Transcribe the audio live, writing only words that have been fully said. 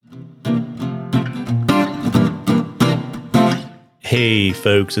Hey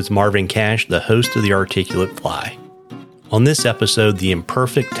folks, it's Marvin Cash, the host of The Articulate Fly. On this episode, the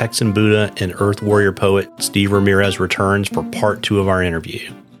Imperfect Texan Buddha and Earth Warrior poet Steve Ramirez returns for part 2 of our interview.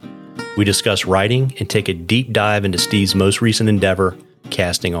 We discuss writing and take a deep dive into Steve's most recent endeavor,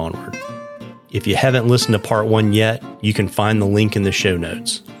 Casting Onward. If you haven't listened to part 1 yet, you can find the link in the show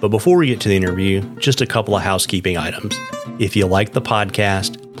notes. But before we get to the interview, just a couple of housekeeping items. If you like the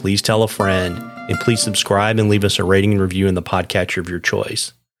podcast, please tell a friend, and please subscribe and leave us a rating and review in the podcatcher of your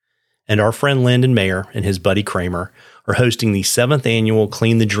choice. And our friend Landon Mayer and his buddy Kramer are hosting the 7th annual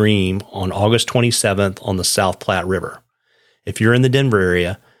Clean the Dream on August 27th on the South Platte River. If you're in the Denver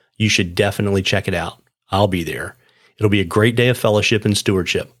area, you should definitely check it out. I'll be there. It'll be a great day of fellowship and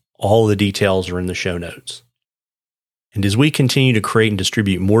stewardship. All of the details are in the show notes. And as we continue to create and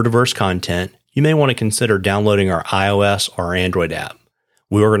distribute more diverse content, you may want to consider downloading our iOS or Android app.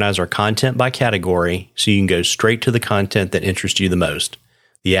 We organize our content by category so you can go straight to the content that interests you the most.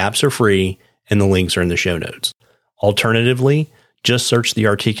 The apps are free and the links are in the show notes. Alternatively, just search The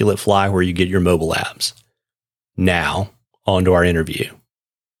Articulate Fly where you get your mobile apps. Now, on to our interview.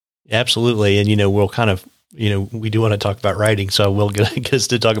 Absolutely. And, we'll kind of, we do want to talk about writing, so we'll get us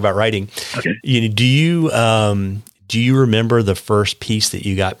to talk about writing. Okay. Do you remember the first piece that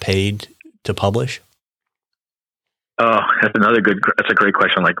you got paid to publish? Oh, that's a great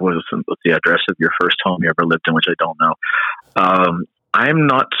question. Like, what's the address of your first home you ever lived in, which I don't know. I'm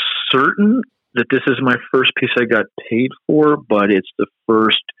not certain that this is my first piece I got paid for, but it's the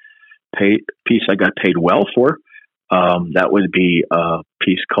first piece I got paid well for. That would be a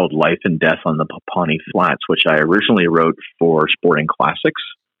piece called Life and Death on the Pawnee Flats, which I originally wrote for Sporting Classics.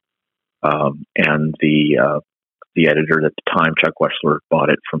 And the editor at the time, Chuck Weschler, bought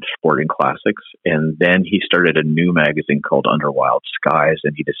it from Sporting Classics. And then he started a new magazine called Under Wild Skies,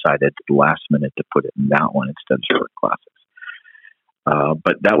 and he decided at the last minute to put it in that one instead of Sporting Classics.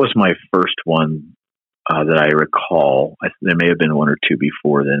 But that was my first one that I recall. There may have been one or two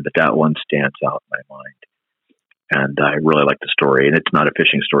before then, but that one stands out in my mind. And I really like the story. And it's not a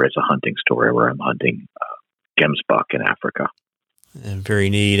fishing story, it's a hunting story where I'm hunting gemsbuck in Africa. Very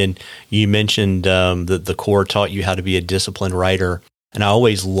neat. And you mentioned that the Corps taught you how to be a disciplined writer. And I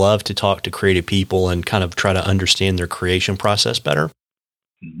always love to talk to creative people and kind of try to understand their creation process better.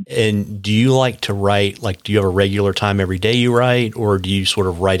 Mm-hmm. And do you like to write, do you have a regular time every day you write, or do you sort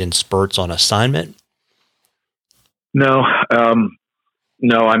of write in spurts on assignment? No.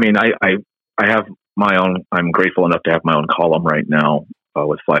 No, I mean, I have my own, I'm grateful enough to have my own column right now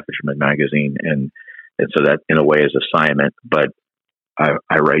with Fly Fisherman Magazine. And so that in a way is assignment, but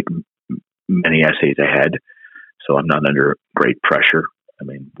I write many essays ahead, so I'm not under great pressure. I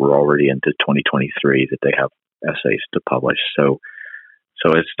mean, we're already into 2023 that they have essays to publish. So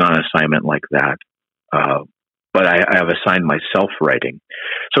it's not an assignment like that. But I have assigned myself writing.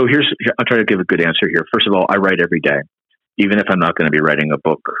 So I'll try to give a good answer here. First of all, I write every day, even if I'm not going to be writing a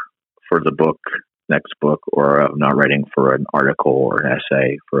book for the next book, or I'm not writing for an article or an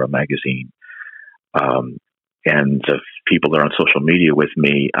essay for a magazine. And the people that are on social media with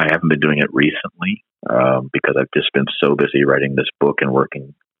me, I haven't been doing it recently because I've just been so busy writing this book and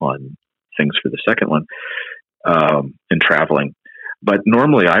working on things for the second one and traveling. But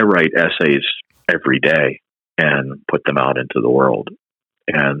normally I write essays every day and put them out into the world.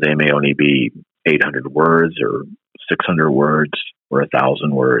 And they may only be 800 words or 600 words or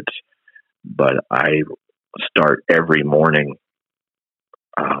 1,000 words. But I start every morning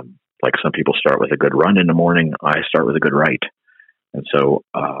like some people start with a good run in the morning, I start with a good write. And so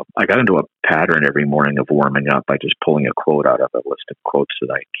I got into a pattern every morning of warming up by just pulling a quote out of a list of quotes that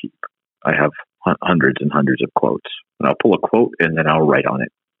I keep. I have hundreds and hundreds of quotes. And I'll pull a quote and then I'll write on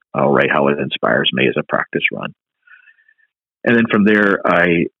it. I'll write how it inspires me as a practice run. And then from there,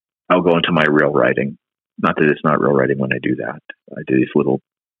 I'll go into my real writing. Not that it's not real writing when I do that. I do these little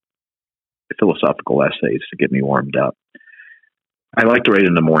philosophical essays to get me warmed up. I like to write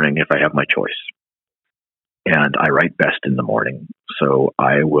in the morning if I have my choice. And I write best in the morning. So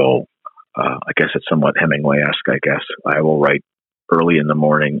I will, I guess it's somewhat Hemingway-esque, I guess. I will write early in the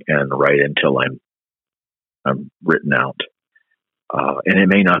morning and write until I'm written out. And it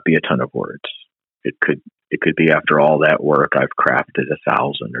may not be a ton of words. It could be after all that work, I've crafted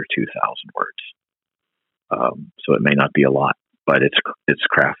 1,000 or 2,000 words. So it may not be a lot, but it's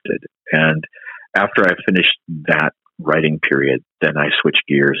crafted. And after I finish that writing period, then I switch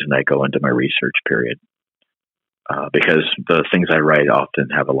gears and I go into my research period. Because the things I write often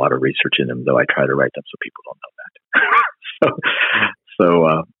have a lot of research in them, though I try to write them so people don't know that.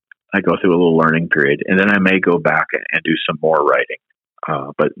 so I go through a little learning period, and then I may go back and do some more writing.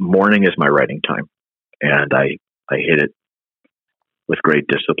 But morning is my writing time, and I hit it with great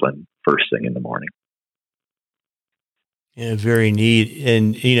discipline first thing in the morning. Yeah, very neat.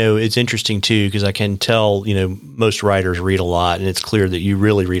 And, it's interesting too, because I can tell, most writers read a lot, and it's clear that you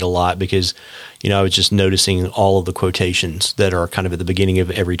really read a lot because, I was just noticing all of the quotations that are kind of at the beginning of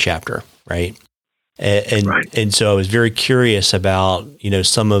every chapter, right? And so I was very curious about,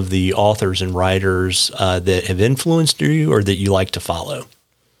 some of the authors and writers that have influenced you or that you like to follow.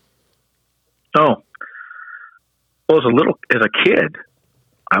 Oh, well, as a kid,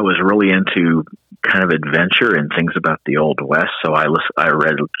 I was really into kind of adventure and things about the Old West. So I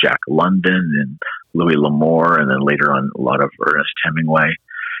read Jack London and Louis L'Amour, and then later on a lot of Ernest Hemingway.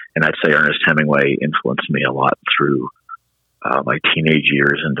 And I'd say Ernest Hemingway influenced me a lot through my teenage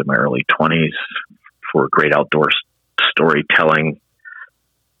years into my early 20s for great outdoor storytelling.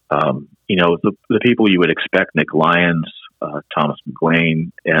 The people you would expect, Nick Lyons, Thomas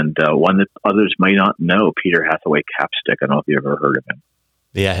McGuane, and one that others may not know, Peter Hathaway Capstick. I don't know if you've ever heard of him.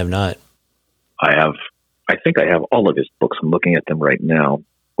 Yeah, I have not. I think I have all of his books. I'm looking at them right now,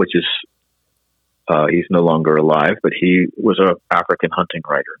 which is, he's no longer alive, but he was an African hunting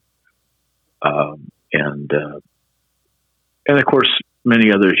writer. And of course,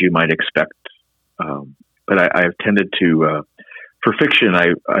 many others you might expect. But I've tended to, for fiction,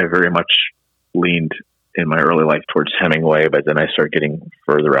 I very much leaned in my early life towards Hemingway, but then I started getting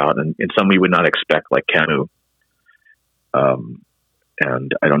further out, and some you would not expect, like Camus.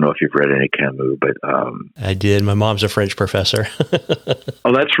 And I don't know if you've read any Camus, but I did. My mom's a French professor.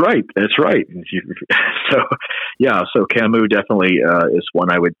 Oh, that's right. That's right. So Camus definitely is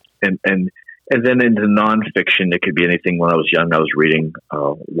one I would, and then into nonfiction, it could be anything. When I was young, I was reading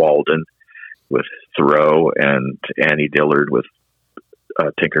Walden with Thoreau and Annie Dillard with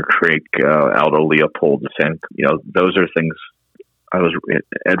Tinker Creek, Aldo Leopold, those are things. I was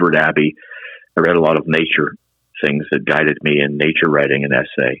Edward Abbey. I read a lot of nature things that guided me in nature writing and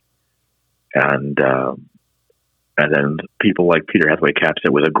essay, and then people like Peter Hathaway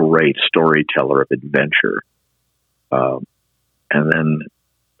Capstick was a great storyteller of adventure, and then,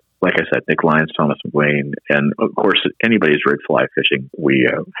 like I said, Nick Lyons, Thomas McGuane, and of course, anybody who's read fly fishing, we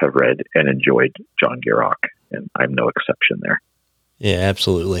have read and enjoyed John Garrock, and I'm no exception there. Yeah,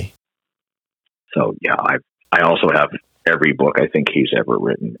 absolutely. So yeah, I also have every book I think he's ever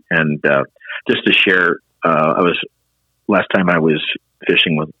written, and just to share. Last time I was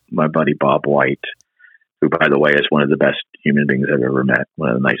fishing with my buddy Bob White, who, by the way, is one of the best human beings I've ever met, one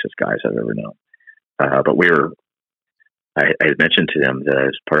of the nicest guys I've ever known. But I had mentioned to him that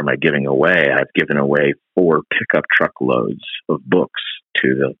as part of my giving away, I've given away 4 pickup truckloads of books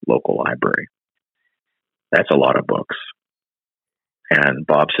to the local library. That's a lot of books. And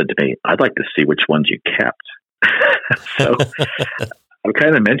Bob said to me, "I'd like to see which ones you kept." So I'm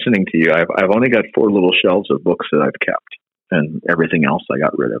kind of mentioning to you, I've only got 4 little shelves of books that I've kept, and everything else I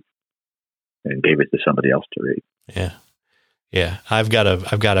got rid of and gave it to somebody else to read. Yeah. Yeah. I've got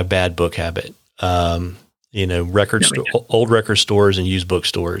a bad book habit. Old record stores and used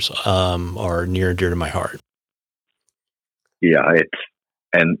bookstores, are near and dear to my heart. Yeah.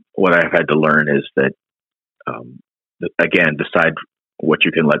 And what I've had to learn is that, again, decide what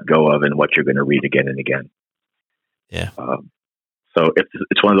you can let go of and what you're going to read again and again. Yeah. So if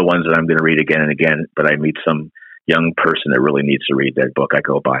it's one of the ones that I'm going to read again and again, but I meet some young person that really needs to read that book, I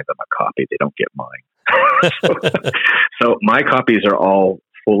go buy them a copy. They don't get mine. So my copies are all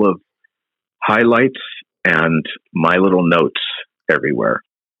full of highlights and my little notes everywhere.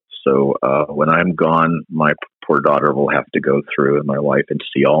 So when I'm gone, my poor daughter will have to go through, and my wife, and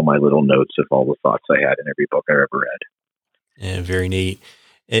see all my little notes of all the thoughts I had in every book I ever read. Yeah, very neat.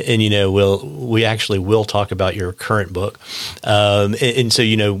 And we actually will talk about your current book. And so,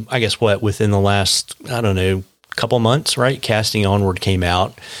 I guess within the last, couple months, right? Casting Onward came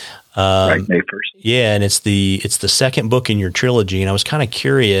out. Right, May 1st. Yeah. And it's the second book in your trilogy. And I was kind of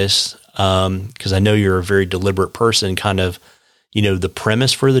curious, cause I know you're a very deliberate person, kind of, the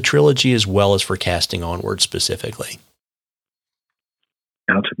premise for the trilogy as well as for Casting Onward specifically.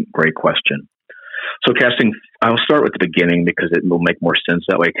 That's a great question. So I'll start with the beginning because it will make more sense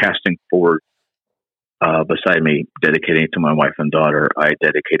that way. Casting Forward, beside me dedicating it to my wife and daughter, I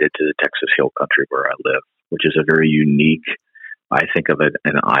dedicate it to the Texas Hill Country where I live, which is a very unique, I think of it,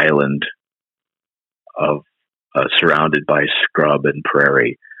 an island of surrounded by scrub and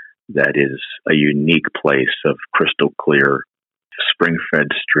prairie that is a unique place of crystal clear, spring-fed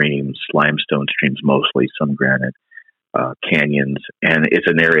streams, limestone streams mostly, some granite, canyons. And it's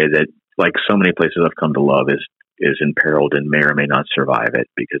an area that, like so many places I've come to love, is imperiled and may or may not survive it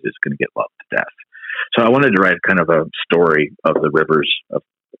because it's going to get loved to death. So I wanted to write kind of a story of the rivers of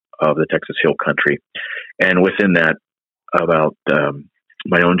the Texas Hill Country. And within that, about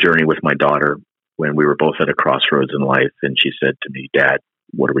my own journey with my daughter when we were both at a crossroads in life. And she said to me, "Dad,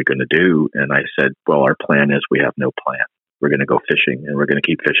 what are we going to do?" And I said, "Well, our plan is we have no plan. We're going to go fishing, and we're going to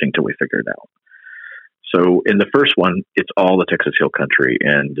keep fishing till we figure it out." So in the first one, it's all the Texas Hill Country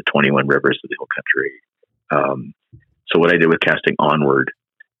and the 21 rivers of the Hill Country. So what I did with Casting Onward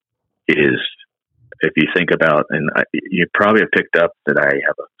is, if you think about, and you probably have picked up that I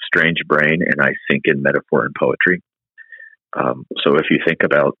have a strange brain and I think in metaphor and poetry. So if you think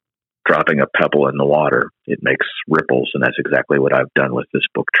about dropping a pebble in the water, it makes ripples, and that's exactly what I've done with this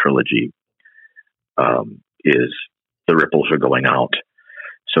book trilogy. Is the ripples are going out.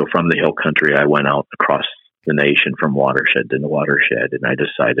 So from the Hill Country, I went out across the nation from watershed to watershed, and I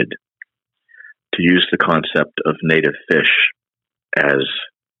decided to use the concept of native fish as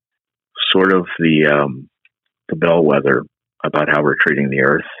sort of the bellwether about how we're treating the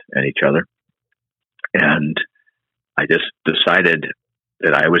earth and each other. And I just decided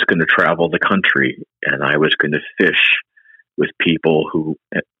that I was going to travel the country, and I was going to fish with people who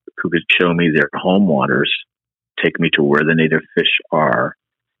could show me their home waters, take me to where the native fish are,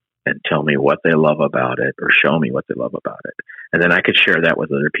 and tell me what they love about it, or show me what they love about it. And then I could share that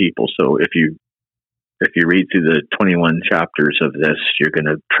with other people. So if you read through the 21 chapters of this, you're going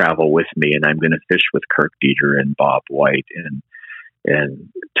to travel with me, and I'm going to fish with Kirk Deidre and Bob White and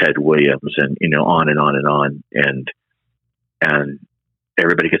Ted Williams, and on and on and on. And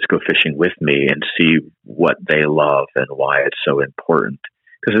everybody gets to go fishing with me and see what they love and why it's so important.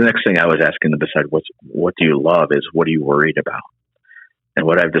 Because the next thing I was asking them, besides what do you love, is what are you worried about? And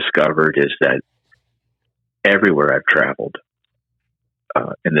what I've discovered is that everywhere I've traveled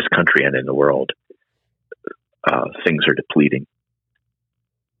in this country and in the world, things are depleting.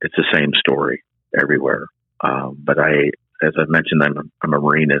 It's the same story everywhere. But as I've mentioned, I'm a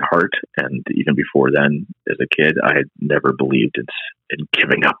Marine at heart, and even before then, as a kid, I had never believed in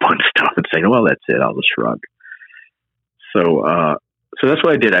giving up on stuff and saying, "Well, that's it. I'll just shrug." So that's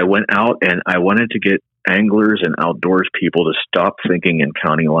what I did. I went out and I wanted to get anglers and outdoors people to stop thinking in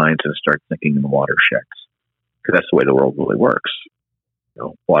county lines and start thinking in watersheds, because that's the way the world really works.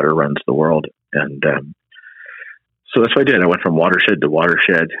 Water runs the world, and so that's what I did. I went from watershed to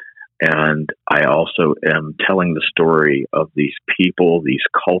watershed, and I also am telling the story of these people, these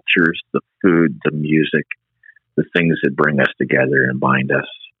cultures, the food, the music, the things that bring us together and bind us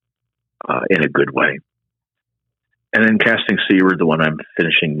in a good way. And then Casting Seaward, the one I'm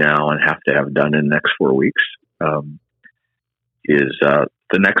finishing now and have to have done in the next 4 weeks, is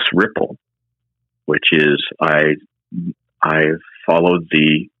the next ripple, which is I followed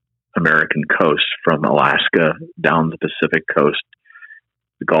the American coast from Alaska down the Pacific coast,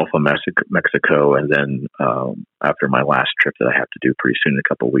 the Gulf of Mexico, and then after my last trip that I have to do pretty soon, in a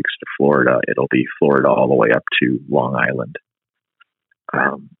couple of weeks, to Florida, it'll be Florida all the way up to Long Island.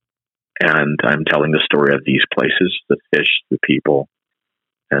 And I'm telling the story of these places, the fish, the people,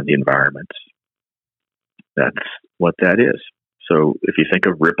 and the environments. That's what that is. So if you think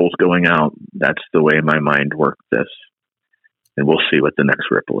of ripples going out, that's the way my mind worked this. And we'll see what the next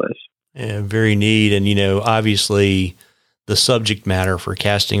ripple is. Yeah, very neat. And, obviously the subject matter for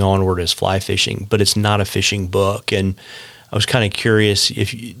Casting Onward is fly fishing, but it's not a fishing book. And I was kind of curious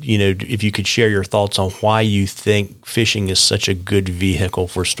if you could share your thoughts on why you think fishing is such a good vehicle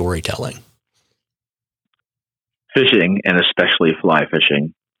for storytelling. Fishing, and especially fly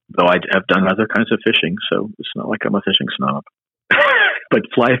fishing, though I have done other kinds of fishing, so it's not like I'm a fishing snob. But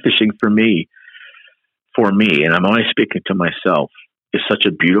fly fishing for me, and I'm only speaking to myself, is such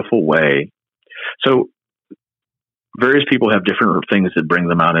a beautiful way. So various people have different things that bring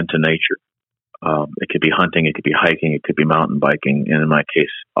them out into nature. It could be hunting, it could be hiking, it could be mountain biking. And in my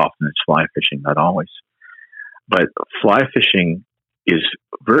case, often it's fly fishing, not always. But fly fishing is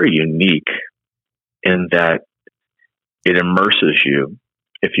very unique in that it immerses you.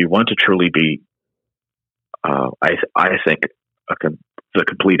 If you want to truly be, I think, the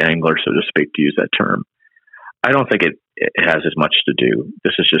complete angler, so to speak, to use that term, I don't think it has as much to do,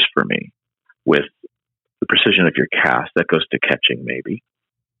 this is just for me, with the precision of your cast. That goes to catching, maybe,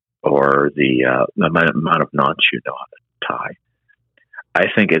 or the amount of knots you know how to tie. I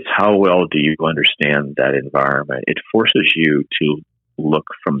think it's how well do you understand that environment. It forces you to look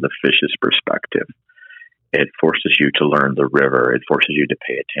from the fish's perspective. It forces you to learn the river. It forces you to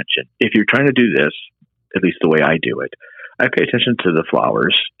pay attention. If you're trying to do this, at least the way I do it, I pay attention to the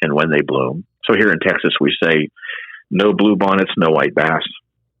flowers and when they bloom. So here in Texas, we say, no bluebonnets, no white bass.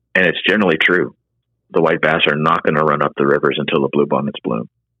 And it's generally true. The white bass are not going to run up the rivers until the bluebonnets bloom.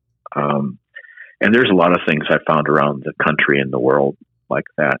 And there's a lot of things I found around the country and the world like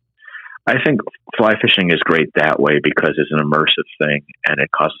that. I think fly fishing is great that way because it's an immersive thing and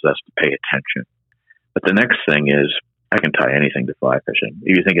it causes us to pay attention. But the next thing is, I can tie anything to fly fishing.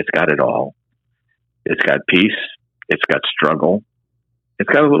 You think it's got it all. It's got peace. It's got struggle. It's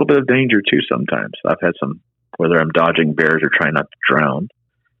got a little bit of danger too sometimes. I've had some, whether I'm dodging bears or trying not to drown.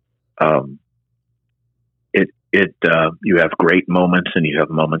 You have great moments and you have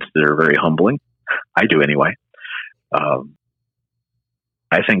moments that are very humbling. I do anyway.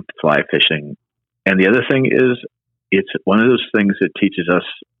 I think fly fishing, and the other thing is, it's one of those things that teaches us,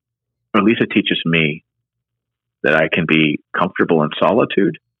 or at least it teaches me, that I can be comfortable in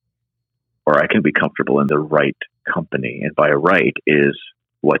solitude, or I can be comfortable in the right company. And by right is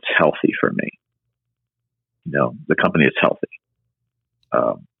what's healthy for me. The company is healthy.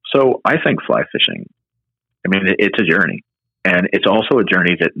 So I think fly fishing, it's a journey. And it's also a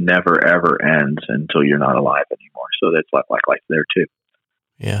journey that never, ever ends until you're not alive anymore. So that's like life there too.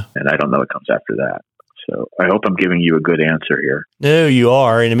 Yeah. And I don't know what comes after that. So I hope I'm giving you a good answer here. No, you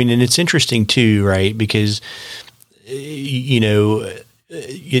are. And and it's interesting too, right? Because, you have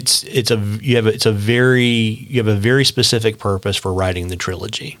a very specific purpose for writing the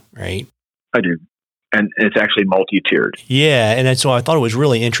trilogy, right? I do. And it's actually multi-tiered. Yeah. And so I thought it was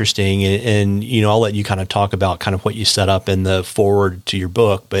really interesting. And I'll let you kind of talk about kind of what you set up in the forward to your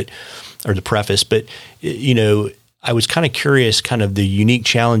book, or the preface. But, I was kind of curious, kind of the unique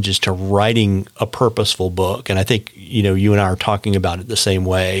challenges to writing a purposeful book. And I think, you and I are talking about it the same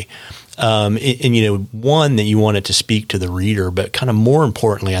way. One, that you want it to speak to the reader, but kind of more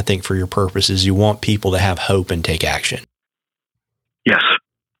importantly, I think for your purposes, you want people to have hope and take action. Yes,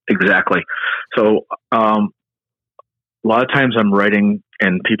 exactly. So a lot of times I'm writing,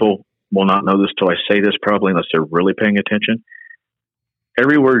 and people will not know this till I say this probably, unless they're really paying attention.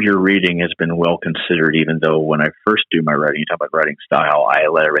 Every word you're reading has been well considered, even though when I first do my writing, you talk about writing style, I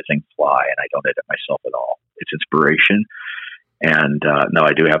let everything fly and I don't edit myself at all. It's inspiration. And now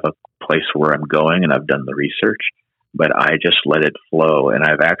I do have a place where I'm going and I've done the research, but I just let it flow. And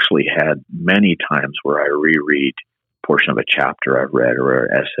I've actually had many times where I reread a portion of a chapter I've read or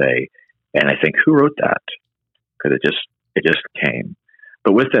an essay, and I think, who wrote that? Because it just came.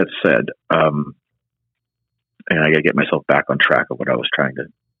 But with that said, and I got to get myself back on track of what I was trying to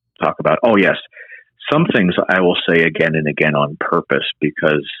talk about. Oh, yes. Some things I will say again and again on purpose,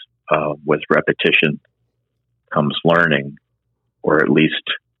 because with repetition comes learning, or at least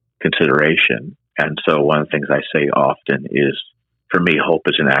consideration. And so one of the things I say often is, for me, hope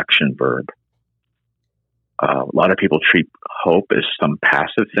is an action verb. A lot of people treat hope as some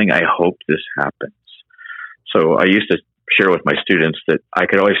passive thing. I hope this happens. So I used to share with my students that I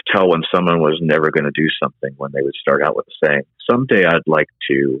could always tell when someone was never going to do something when they would start out with saying, someday I'd like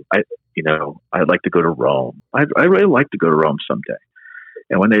to go to Rome. I'd really like to go to Rome someday.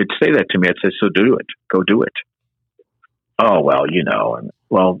 And when they'd say that to me, I'd say, so do it. Go do it. Oh,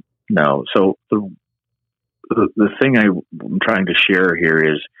 well, no. So the thing I'm trying to share here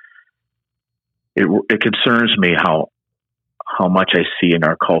is it concerns me how much I see in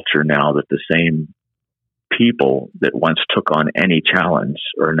our culture now that the same people that once took on any challenge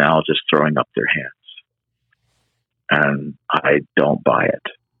are now just throwing up their hands. And I don't buy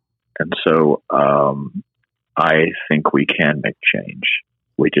it. And so I think we can make change.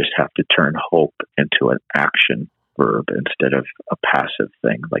 We just have to turn hope into an action verb instead of a passive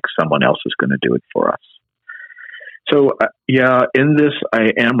thing, like someone else is going to do it for us. So, in this,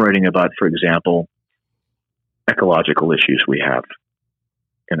 I am writing about, for example, ecological issues we have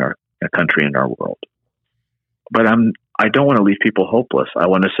in our country and our world. But I don't want to leave people hopeless. I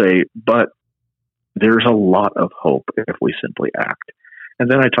want to say, but there's a lot of hope if we simply act.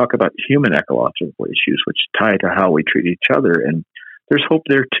 And then I talk about human ecological issues, which tie to how we treat each other. And there's hope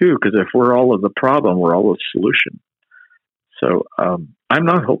there too, because if we're all of the problem, we're all of the solution. So I'm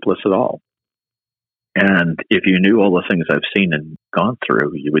not hopeless at all. And if you knew all the things I've seen and gone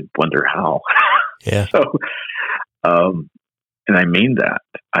through, you would wonder how. Yeah. So, and I mean that.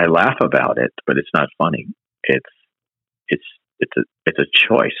 I laugh about it, but it's not funny. It's a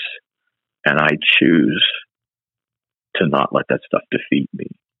choice, and I choose to not let that stuff defeat me,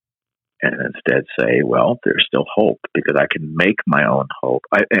 and instead say, well, there's still hope, because I can make my own hope.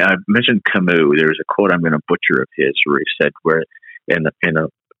 I mentioned Camus. There's a quote I'm going to butcher of his, where he said, where in a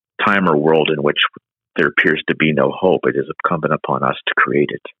time or world in which there appears to be no hope, it is incumbent upon us to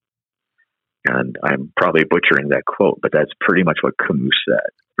create it. And I'm probably butchering that quote, but that's pretty much what Camus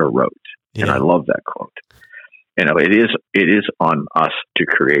said or wrote. Yeah. And I love that quote. It is on us to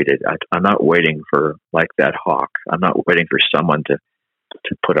create it. I'm not waiting for, like that hawk, I'm not waiting for someone to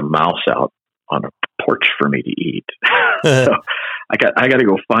put a mouse out on a porch for me to eat. So I got to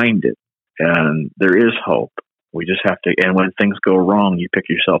go find it. and there is hope. We just have to, and when things go wrong, you pick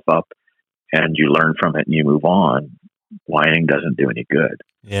yourself up and you learn from it and you move on. Whining doesn't do any good.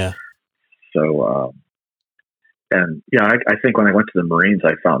 Yeah. So, and yeah, I think when I went to the Marines,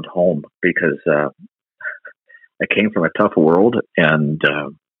 I found home because I came from a tough world and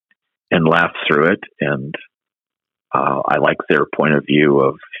laughed through it. And I like their point of view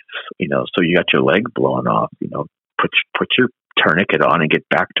of, so you got your leg blown off, put your tourniquet on and get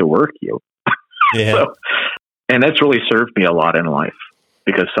back to work. Yeah. So, and that's really served me a lot in life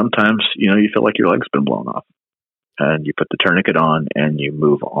because sometimes, you feel like your leg's been blown off and you put the tourniquet on and you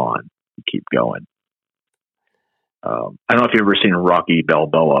move on, you keep going. I don't know if you've ever seen Rocky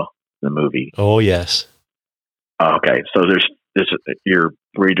Balboa, the movie. Oh, yes. Okay. So there's your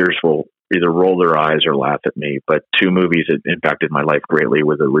readers will either roll their eyes or laugh at me, but two movies that impacted my life greatly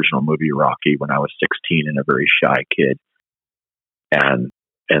were the original movie Rocky when I was 16 and a very shy kid. And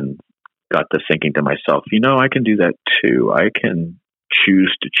got to thinking to myself, I can do that too. I can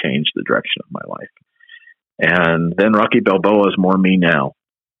choose to change the direction of my life. And then Rocky Balboa is more me now.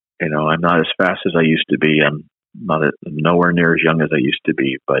 I'm not as fast as I used to be. I'm nowhere near as young as I used to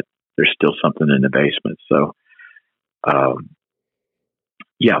be, but there's still something in the basement. So,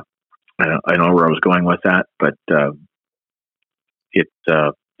 yeah, I know where I was going with that, but there's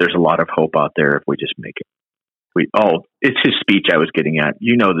a lot of hope out there if we just make it. It's his speech I was getting at.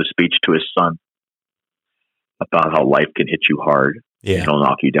 The speech to his son about how life can hit you hard. Yeah. It'll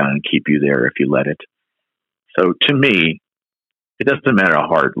knock you down and keep you there if you let it. So to me, it doesn't matter how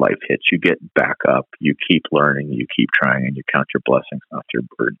hard life hits. You get back up, you keep learning, you keep trying, and you count your blessings, not your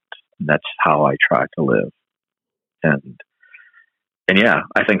burdens. And that's how I try to live. And yeah,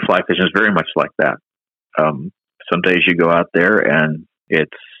 I think fly fishing is very much like that. Some days you go out there and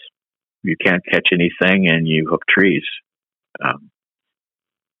you can't catch anything and you hook trees.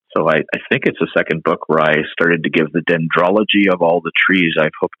 So I think it's the second book where I started to give the dendrology of all the trees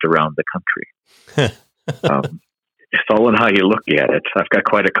I've hooked around the country. It's all in how you look at it. I've got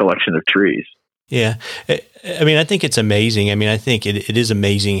quite a collection of trees. Yeah. I think it's amazing. I think it is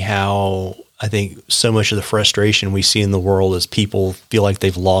amazing how I think so much of the frustration we see in the world is people feel like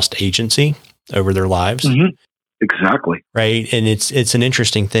they've lost agency over their lives. Mm-hmm. Exactly. Right. And it's an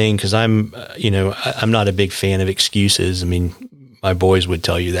interesting thing because I'm not a big fan of excuses. My boys would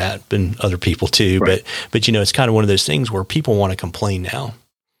tell you that, and other people too, right. but it's kind of one of those things where people want to complain now.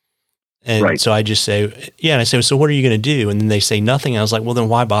 And right. So I just say, yeah. And I say, so what are you going to do? And then they say nothing. I was like, well, then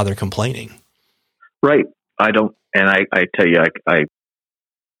why bother complaining? Right. I don't. And I tell you, I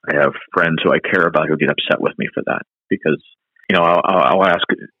have friends who I care about who get upset with me for that because, I'll ask,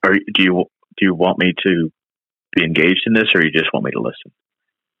 do you want me to be engaged in this or you just want me to listen?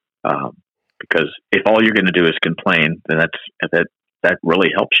 Because if all you're going to do is complain, then that really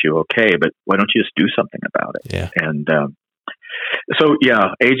helps you. Okay. But why don't you just do something about it? Yeah. And, so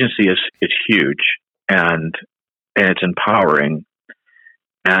yeah, agency is huge and it's empowering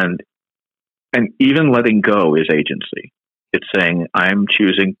and even letting go is agency. It's saying I'm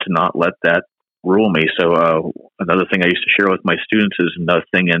choosing to not let that rule me. So, another thing I used to share with my students is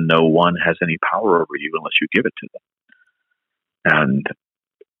nothing and no one has any power over you unless you give it to them. And,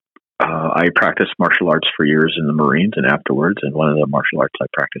 I practiced martial arts for years in the Marines and afterwards. And one of the martial arts I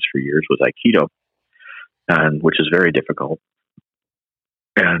practiced for years was Aikido, which is very difficult.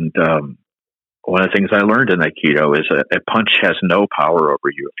 And one of the things I learned in Aikido is a punch has no power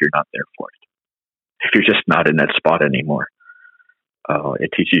over you if you're not there for it. If you're just not in that spot anymore,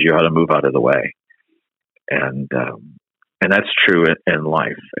 it teaches you how to move out of the way. And that's true in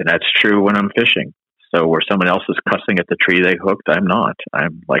life. And that's true when I'm fishing. So where someone else is cussing at the tree they hooked, I'm not.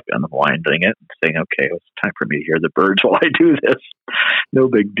 I'm like unwinding it and saying, okay, it's time for me to hear the birds while I do this. No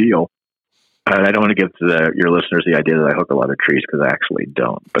big deal. I don't want to give to your listeners the idea that I hook a lot of trees because I actually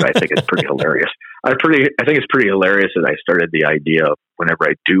don't, but I think it's pretty hilarious. I think it's pretty hilarious that I started the idea of whenever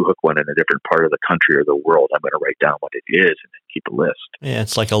I do hook one in a different part of the country or the world, I'm going to write down what it is and then keep a list. Yeah,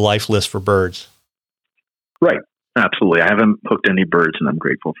 it's like a life list for birds. Right. Absolutely. I haven't hooked any birds and I'm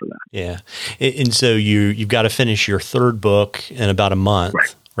grateful for that. Yeah. And so you've got to finish your third book in about a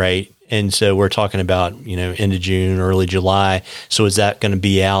month, right? And so we're talking about, end of June, early July. So is that going to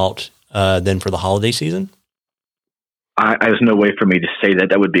be out then for the holiday season? There's no way for me to say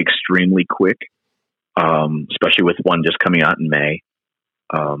that. That would be extremely quick, especially with one just coming out in May.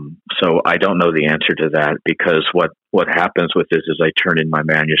 So I don't know the answer to that because what happens with this is I turn in my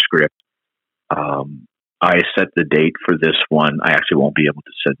manuscript. I set the date for this one. I actually won't be able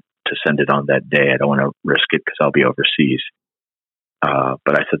to send it on that day. I don't want to risk it because I'll be overseas.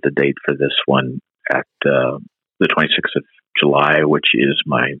 But I set the date for this one at the 26th of July, which is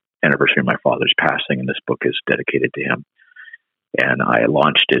my anniversary of my father's passing, and this book is dedicated to him. And I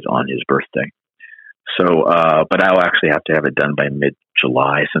launched it on his birthday. So, but I'll actually have to have it done by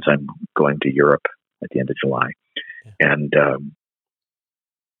mid-July, since I'm going to Europe at the end of July. And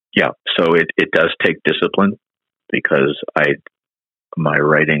so it does take discipline, because my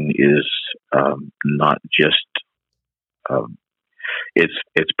writing is not just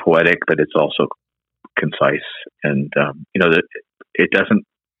it's poetic, but it's also concise, and that it doesn't,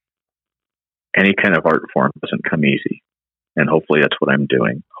 any kind of art form doesn't come easy, and hopefully that's what I'm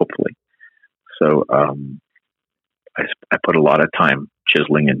doing. Hopefully, so I put a lot of time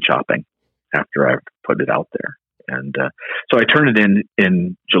chiseling and chopping after I've put it out there, and so I turn it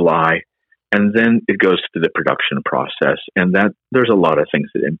in July, and then it goes through the production process, and that there's a lot of things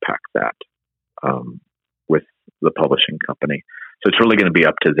that impact that with the publishing company. So it's really going to be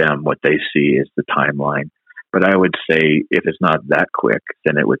up to them. What they see is the timeline. But I would say if it's not that quick,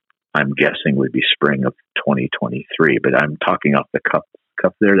 then I'm guessing would be spring of 2023. But I'm talking off the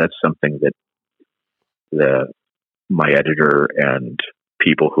cuff there. That's something that my editor and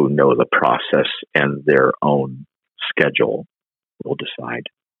people who know the process and their own schedule will decide.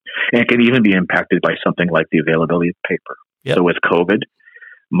 And it can even be impacted by something like the availability of paper. Yep. So with COVID,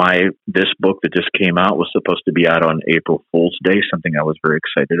 this book that just came out was supposed to be out on April Fool's Day, something I was very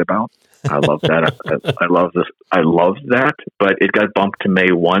excited about. I love that. I love this. I love that, but it got bumped to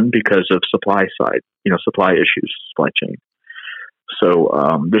May 1 because of supply issues, supply chain. So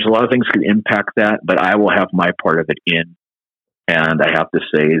there's a lot of things that can impact that, but I will have my part of it in. And I have to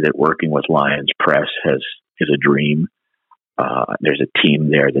say that working with Lions Press is a dream. There's a team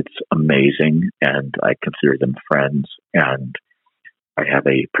there that's amazing, and I consider them friends. And I have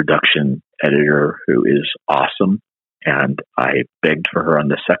a production editor who is awesome, and I begged for her on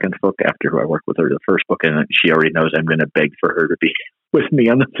the second book after I worked with her the first book, and she already knows I'm going to beg for her to be with me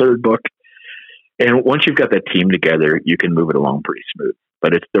on the third book. And once you've got that team together, you can move it along pretty smooth.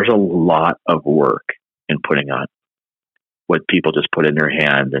 But there's a lot of work in putting on what people just put in their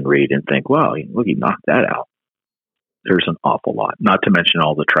hand and read and think, wow, look, he knocked that out. There's an awful lot, not to mention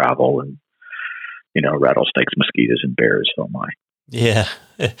all the travel and, rattlesnakes, mosquitoes, and bears. Oh my. Yeah.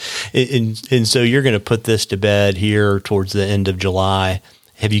 And so you're going to put this to bed here towards the end of July.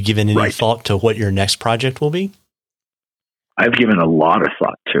 Have you given any thought to what your next project will be? I've given a lot of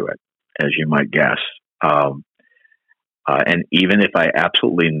thought to it, as you might guess. And even if I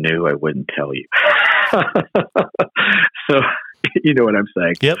absolutely knew, I wouldn't tell you. So, you know what I'm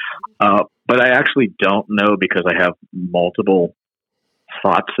saying? Yep. But I actually don't know, because I have multiple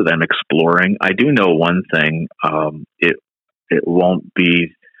thoughts that I'm exploring. I do know one thing. It won't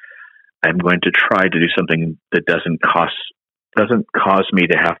be, I'm going to try to do something that doesn't cause me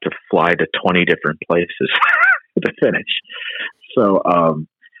to have to fly to 20 different places to finish. So,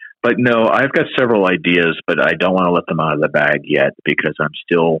 but no, I've got several ideas, but I don't want to let them out of the bag yet, because I'm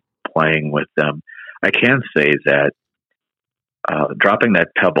still playing with them. I can say that dropping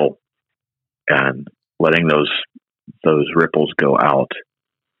that pebble and letting those ripples go out,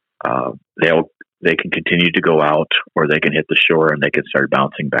 they can continue to go out, or they can hit the shore and they can start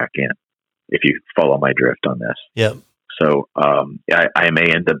bouncing back in, if you follow my drift on this. Yep. So I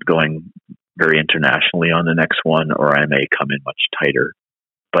may end up going very internationally on the next one, or I may come in much tighter.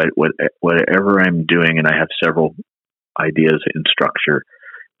 But whatever I'm doing, and I have several ideas in structure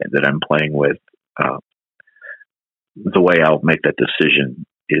that I'm playing with, the way I'll make that decision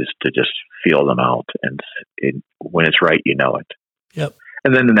is to just feel them out, and when it's right, you know it. Yep.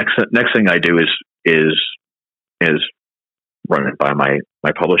 And then the next thing I do is run it by my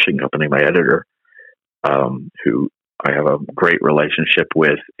publishing company, my editor, who I have a great relationship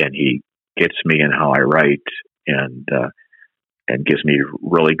with, and he gets me in how I write, and gives me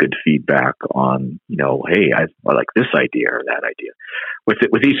really good feedback on, hey, I like this idea or that idea.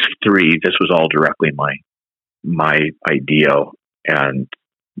 With these three, this was all directly my idea, and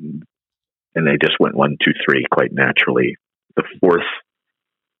they just went 1, 2, 3 quite naturally. The fourth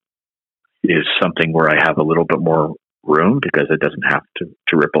is something where I have a little bit more room, because it doesn't have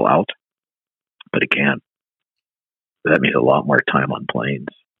to ripple out, but it can. That means a lot more time on planes.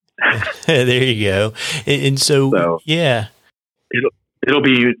 There you go. And so yeah,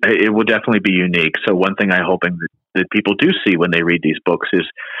 it will definitely be unique. So one thing I'm hoping that people do see when they read these books is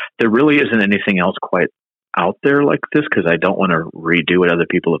there really isn't anything else quite out there like this, because I don't want to redo what other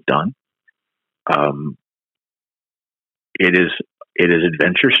people have done. It is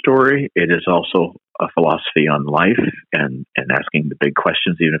adventure story. It is also a philosophy on life and asking the big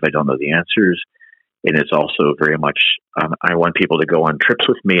questions, even if I don't know the answers. And it's also very much, I want people to go on trips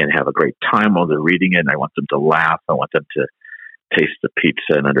with me and have a great time while they're reading it. And I want them to laugh. I want them taste the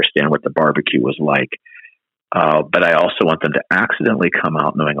pizza and understand what the barbecue was like. But I also want them to accidentally come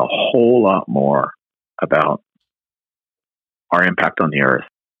out knowing a whole lot more about our impact on the earth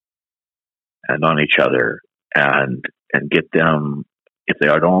and on each other, and get them, if they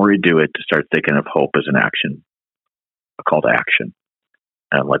don't already do it, to start thinking of hope as an action, a call to action.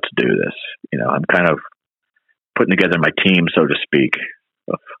 And let's do this. I'm kind of putting together my team, so to speak,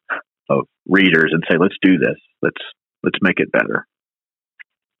 of readers and say, let's do this. Let's make it better.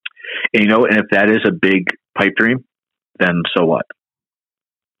 And, and if that is a big pipe dream, then so what?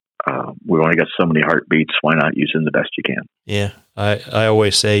 We only got so many heartbeats. Why not use them the best you can? Yeah. I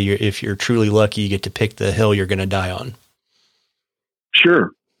always say if you're truly lucky, you get to pick the hill you're going to die on.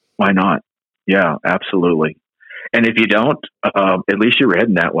 Sure. Why not? Yeah, absolutely. And if you don't, at least you're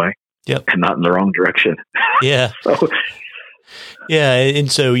heading that way. Yep. And not in the wrong direction. Yeah. So, yeah.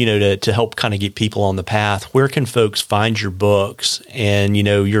 And so, to help kind of get people on the path, where can folks find your books? And,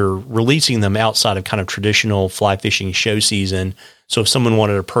 you're releasing them outside of kind of traditional fly fishing show season. So if someone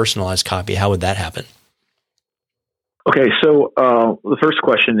wanted a personalized copy, how would that happen? Okay. So the first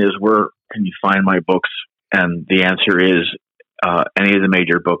question is, where can you find my books? And the answer is any of the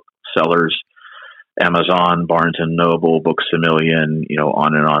major booksellers, Amazon, Barnes and Noble, Books A Million,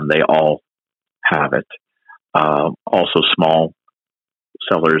 on and on. They all have it. Also, small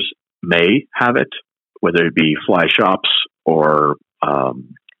sellers may have it, whether it be fly shops or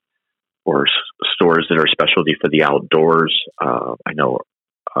stores that are specialty for the outdoors. I know,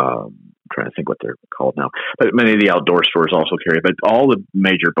 I'm trying to think what they're called now, but many of the outdoor stores also carry it. But all the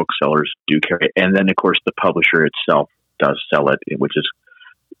major booksellers do carry it, and then of course the publisher itself does sell it, which is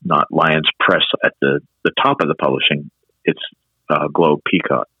not Lions Press at the top of the publishing. It's Globe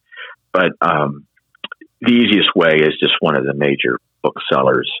Peacock. But the easiest way is just one of the major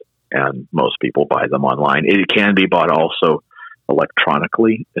booksellers, and most people buy them online. It can be bought also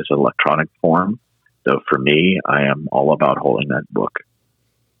electronically as an electronic form. So for me, I am all about holding that book.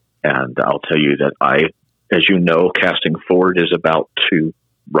 And I'll tell you that as you know, Casting Forward is about to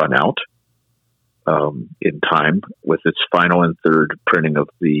run out in time with its final and third printing of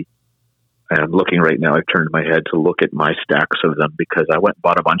the, and I'm looking right now, I've turned my head to look at my stacks of them because I went and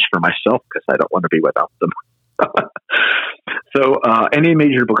bought a bunch for myself because I don't want to be without them. So any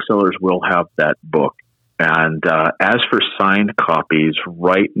major booksellers will have that book. And as for signed copies,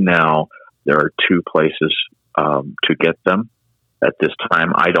 right now there are two places to get them. At this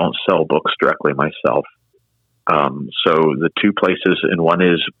time, I don't sell books directly myself. So the two places, and one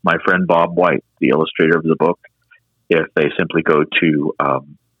is my friend Bob White, the illustrator of the book. If they simply go to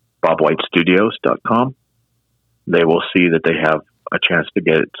bobwhitestudios.com, they will see that they have a chance to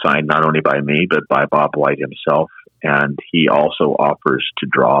get it signed not only by me, but by Bob White himself. And he also offers to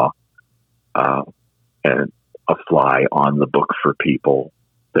draw a fly on the book for people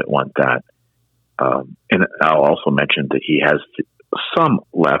that want that. And I'll also mention that he has some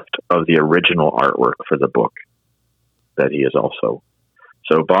left of the original artwork for the book that he is also.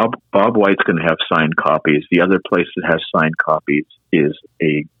 So Bob White's going to have signed copies. The other place that has signed copies is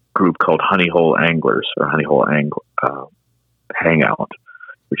a group called Honey Hole Anglers or Honey Hole Hangout,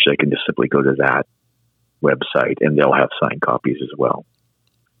 which they can just simply go to that website and they'll have signed copies as well.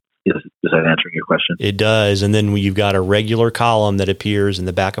 Is that answering your question? It does. And then you've got a regular column that appears in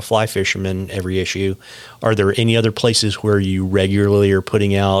the back of Fly Fisherman every issue. Are there any other places where you regularly are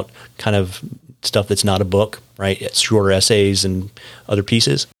putting out kind of stuff that's not a book, right? It's shorter essays and other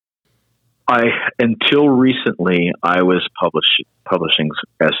pieces? Until recently, I was publishing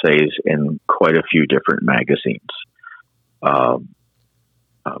essays in quite a few different magazines.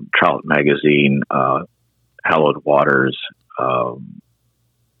 Trout Magazine, Hallowed Waters, I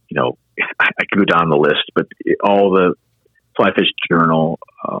could go down the list, but all the Fly Fish Journal.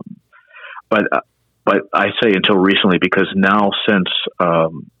 But I say until recently because now since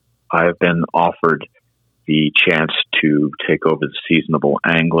I've been offered the chance to take over the Seasonable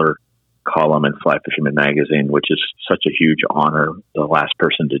Angler column in Fly Fisherman Magazine, which is such a huge honor. The last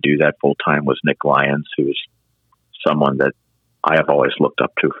person to do that full time was Nick Lyons, who is someone that I have always looked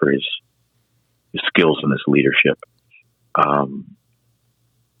up to for his skills and his leadership.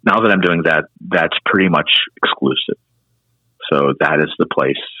 Now that I'm doing that, that's pretty much exclusive. So that is the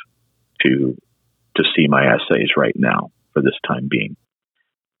place to see my essays right now for this time being.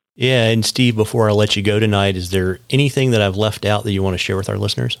 Yeah. And Steve, before I let you go tonight, is there anything that I've left out that you want to share with our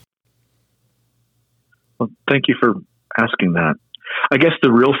listeners? Well, thank you for asking that. I guess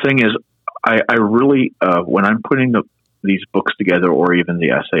the real thing is I really, when I'm putting these books together or even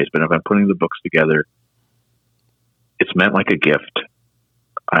the essays, but if I'm putting the books together, it's meant like a gift.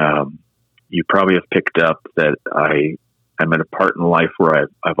 You probably have picked up that I I'm at a part in life where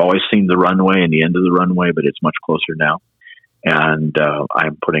I've always seen the runway and the end of the runway, but it's much closer now. And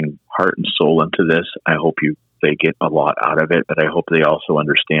I'm putting heart and soul into this. I hope they get a lot out of it, but I hope they also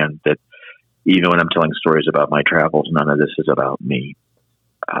understand that even when I'm telling stories about my travels, none of this is about me.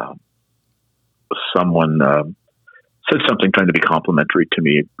 Someone said something trying to be complimentary to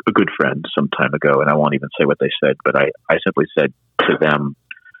me, a good friend some time ago, and I won't even say what they said, but I simply said to them,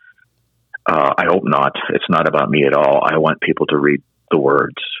 I hope not. It's not about me at all. I want people to read the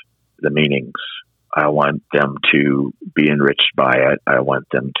words, the meanings. I want them to be enriched by it. I want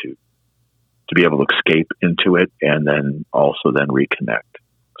them to be able to escape into it and then also then reconnect.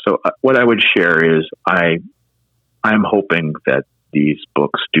 So what I would share is I'm hoping that these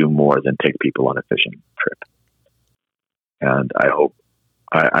books do more than take people on a fishing trip. And I hope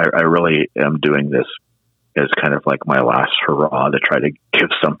I really am doing this as kind of like my last hurrah to try to give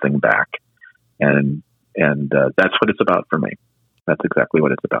something back. And that's what it's about for me. That's exactly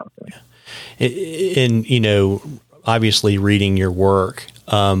what it's about for me. And, obviously reading your work,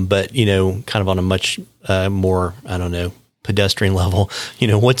 but, kind of on a much more, pedestrian level,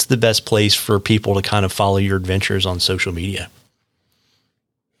 what's the best place for people to kind of follow your adventures on social media?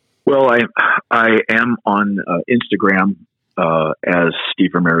 Well, I am on Instagram as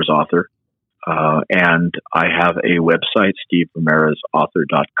Steve Ramirez author. And I have a website,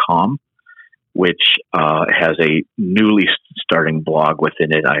 SteveRamirezAuthor.com, which has a newly starting blog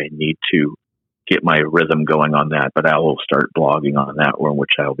within it. I need to get my rhythm going on that, but I will start blogging on that one,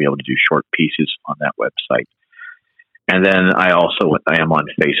 which I will be able to do short pieces on that website. And then I am on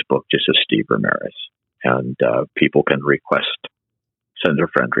Facebook, just as Steve Ramirez, and people can send a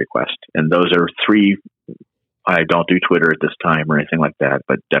friend request. And those are three. I don't do Twitter at this time or anything like that,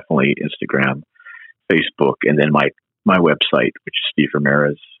 but definitely Instagram, Facebook, and then my website, which is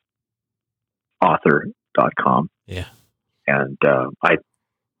SteveRamirezAuthor.com. Yeah. And I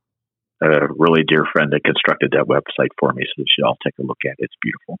a really dear friend that constructed that website for me, so you should all take a look at it. It's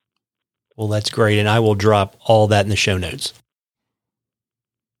beautiful. Well, that's great. And I will drop all that in the show notes.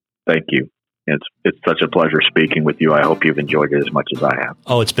 Thank you. It's such a pleasure speaking with you. I hope you've enjoyed it as much as I have.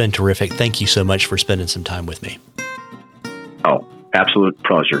 Oh, it's been terrific. Thank you so much for spending some time with me. Oh, absolute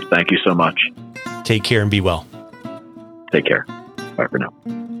pleasure. Thank you so much. Take care and be well. Take care. Bye for now.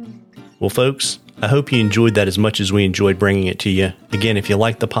 Well, folks, I hope you enjoyed that as much as we enjoyed bringing it to you. Again, if you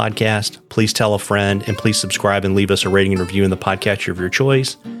like the podcast, please tell a friend and please subscribe and leave us a rating and review in the podcatcher of your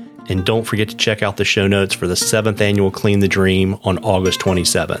choice. And don't forget to check out the show notes for the 7th annual Clean the Dream on August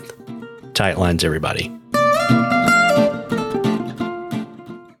 27th. Tight lines, everybody.